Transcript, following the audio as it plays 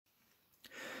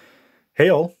Hey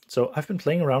all, so I've been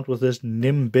playing around with this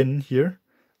NIM bin here.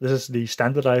 This is the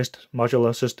standardized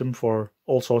modular system for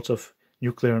all sorts of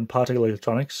nuclear and particle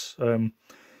electronics. And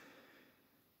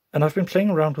I've been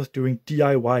playing around with doing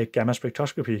DIY gamma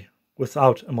spectroscopy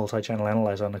without a multi-channel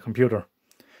analyzer on a computer.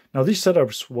 Now these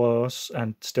setups was,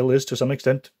 and still is to some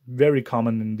extent, very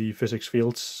common in the physics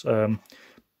fields.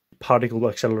 Particle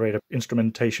accelerator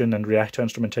instrumentation and reactor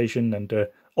instrumentation and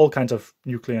all kinds of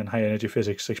nuclear and high energy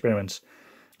physics experiments.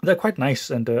 They're quite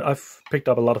nice, and I've picked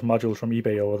up a lot of modules from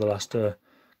eBay over the last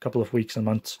couple of weeks and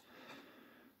months.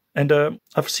 And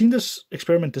I've seen this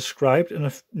experiment described in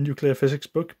a nuclear physics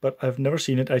book, but I've never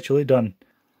seen it actually done.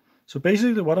 So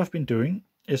basically what I've been doing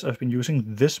is I've been using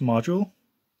this module,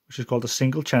 which is called a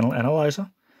single channel analyzer,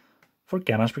 for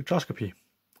gamma spectroscopy.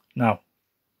 Now,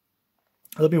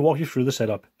 let me walk you through the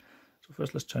setup. So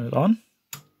first let's turn it on.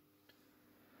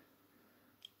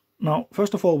 Now,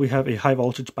 first of all, we have a high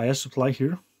voltage bias supply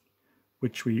here,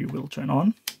 which we will turn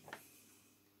on.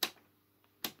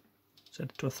 Set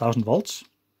it to 1000 volts.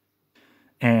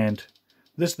 And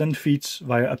this then feeds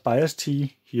via a bias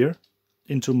T here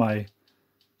into my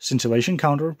scintillation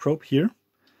counter probe here.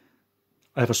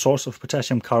 I have a source of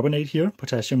potassium carbonate here.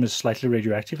 Potassium is slightly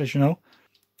radioactive, as you know.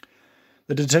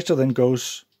 The detector then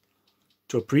goes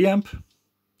to a preamp,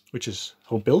 which is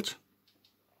home built,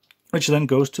 which then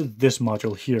goes to this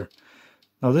module here.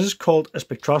 Now this is called a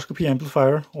spectroscopy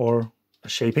amplifier or a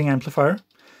shaping amplifier.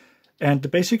 And the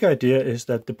basic idea is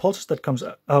that the pulses that comes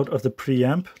out of the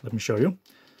preamp, let me show you.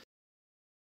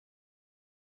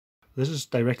 This is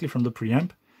directly from the preamp.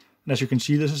 And as you can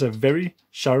see, this is a very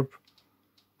sharp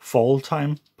fall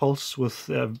time pulse with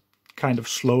a kind of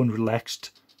slow and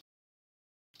relaxed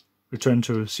return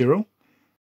to zero.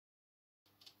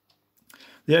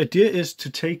 The idea is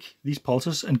to take these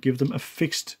pulses and give them a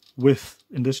fixed width.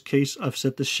 In this case, I've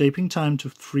set the shaping time to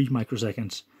 3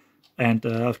 microseconds. And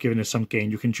I've given it some gain.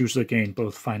 You can choose the gain,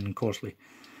 both fine and coarsely.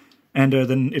 And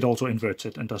then it also inverts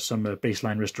it and does some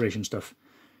baseline restoration stuff.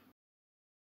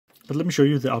 But let me show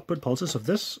you the output pulses of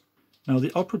this. Now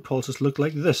the output pulses look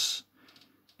like this.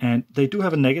 And they do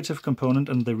have a negative component,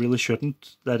 and they really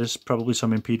shouldn't. That is probably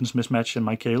some impedance mismatch in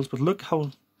my scales. But look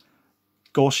how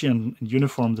Gaussian and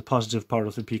uniform the positive part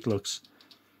of the peak looks.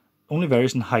 Only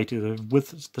varies in height, the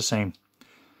width is the same.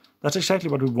 That's exactly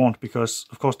what we want, because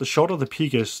of course the shorter the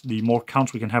peak is, the more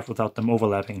counts we can have without them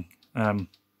overlapping. And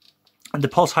the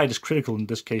pulse height is critical in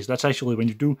this case. That's actually, when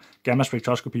you do gamma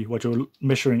spectroscopy, what you're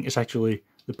measuring is actually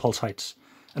the pulse heights.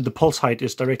 And the pulse height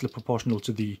is directly proportional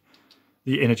to the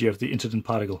energy of the incident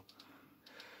particle.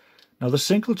 Now the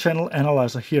single channel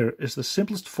analyzer here is the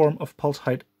simplest form of pulse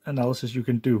height analysis you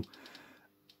can do.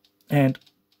 And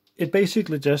it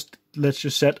basically just lets you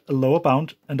set a lower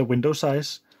bound and a window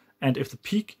size. And if the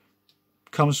peak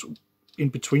comes in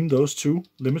between those two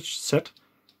limits set,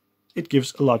 it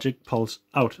gives a logic pulse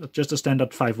out, just a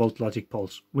standard 5 volt logic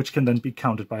pulse, which can then be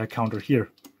counted by a counter here.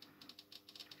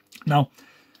 Now,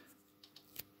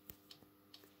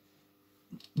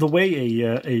 the way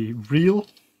a real,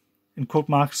 in quote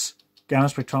marks, gamma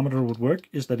spectrometer would work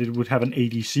is that it would have an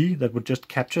ADC that would just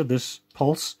capture this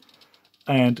pulse,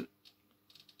 and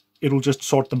it'll just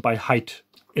sort them by height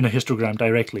in a histogram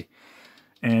directly.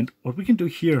 And what we can do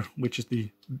here, which is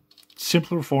the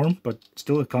simpler form but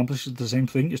still accomplishes the same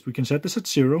thing, is we can set this at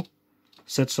 0,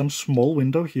 set some small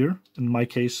window here, in my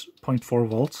case 0.4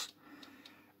 volts,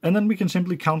 and then we can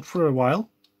simply count for a while,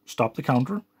 stop the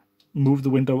counter, move the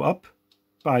window up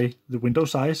by the window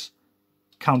size,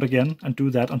 count again, and do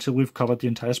that until we've covered the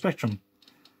entire spectrum.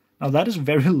 Now that is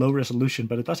very low resolution,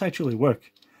 but it does actually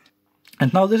work.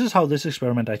 And now this is how this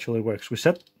experiment actually works. We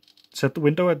set the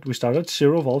window at, we start at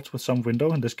 0 volts with some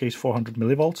window, in this case 400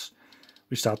 millivolts.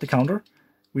 We start the counter,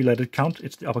 we let it count,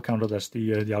 it's the upper counter, that's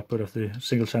the output of the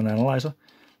single channel analyzer.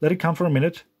 Let it count for a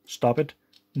minute, stop it,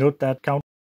 note that count,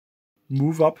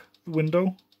 move up the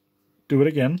window, do it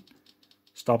again,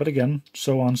 stop it again,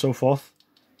 so on and so forth.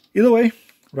 Either way,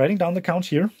 writing down the counts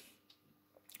here.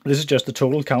 This is just the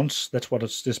total counts, that's what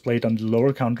is displayed on the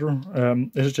lower counter.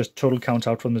 This is just total counts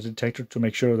out from the detector to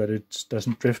make sure that it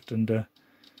doesn't drift and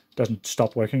doesn't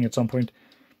stop working at some point.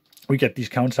 We get these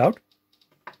counts out,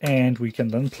 and we can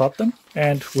then plot them,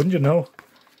 and wouldn't you know,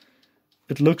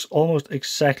 it looks almost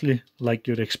exactly like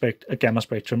you'd expect a gamma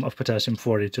spectrum of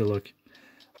potassium-40 to look.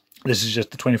 This is just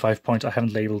the 25 points. I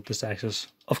haven't labeled this axis.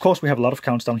 Of course we have a lot of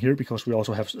counts down here because we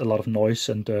also have a lot of noise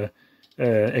and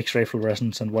X-ray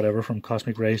fluorescence and whatever from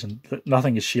cosmic rays, and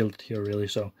nothing is shielded here really,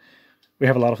 so we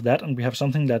have a lot of that, and we have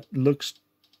something that looks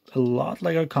a lot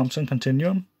like a Compton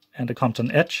continuum and a Compton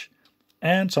edge,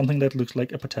 and something that looks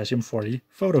like a potassium-40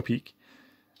 photopeak.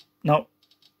 Now,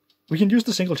 We can use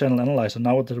the single channel analyzer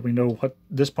now that we know what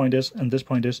this point is and this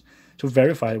point is to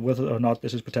verify whether or not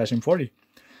this is potassium 40.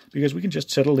 Because we can just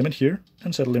set a limit here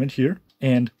and set a limit here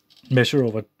and measure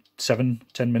over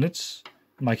 7-10 minutes,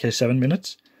 in my case 7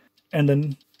 minutes, and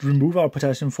then remove our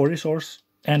potassium 40 source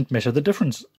and measure the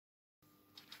difference.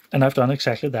 And I've done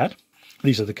exactly that.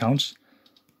 These are the counts.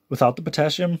 Without the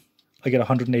potassium, I get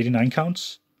 189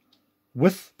 counts.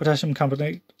 With potassium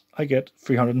carbonate, I get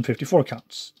 354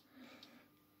 counts.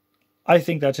 I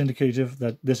think that's indicative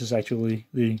that this is actually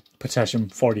the potassium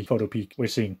 40 photopeak we're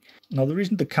seeing. Now, the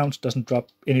reason the counts doesn't drop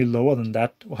any lower than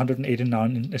that,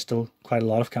 189 is still quite a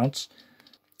lot of counts,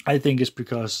 I think is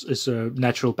because it's a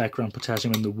natural background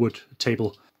potassium in the wood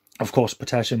table. Of course,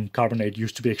 potassium carbonate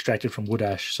used to be extracted from wood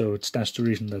ash, so it stands to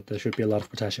reason that there should be a lot of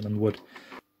potassium in wood.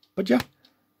 But yeah,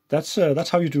 that's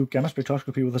how you do gamma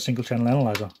spectroscopy with a single channel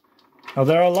analyzer. Now,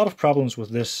 there are a lot of problems with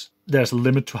this. There's a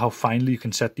limit to how finely you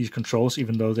can set these controls,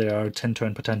 even though they are 10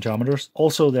 turn potentiometers.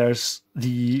 Also, there's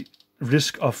the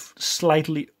risk of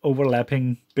slightly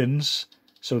overlapping bins,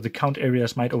 so the count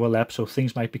areas might overlap, so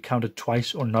things might be counted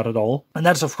twice or not at all. And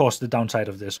that's, of course, the downside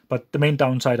of this. But the main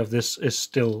downside of this is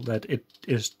still that it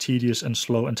is tedious and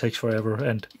slow and takes forever.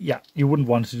 And yeah, you wouldn't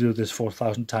want to do this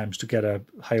 4,000 times to get a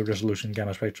high resolution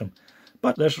gamma spectrum.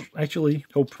 But there's actually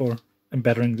hope for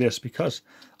bettering this, because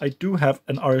I do have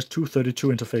an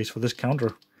RS-232 interface for this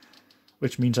counter,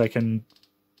 which means I can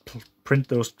print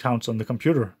those counts on the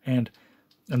computer. And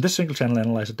this single channel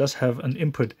analyzer does have an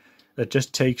input that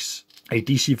just takes a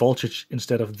DC voltage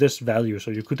instead of this value.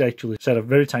 So you could actually set a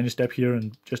very tiny step here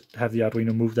and just have the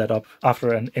Arduino move that up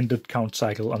after an ended count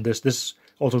cycle on this. This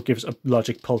also gives a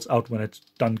logic pulse out when it's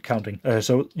done counting.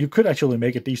 So you could actually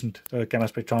make a decent gamma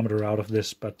spectrometer out of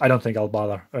this, but I don't think I'll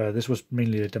bother. This was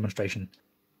mainly a demonstration.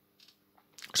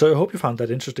 So I hope you found that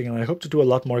interesting, and I hope to do a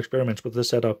lot more experiments with this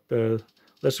setup.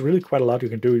 There's really quite a lot you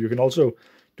can do. You can also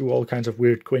do all kinds of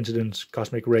weird coincidence,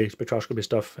 cosmic ray spectroscopy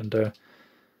stuff, and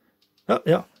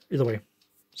yeah, either way.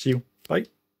 See you. Bye.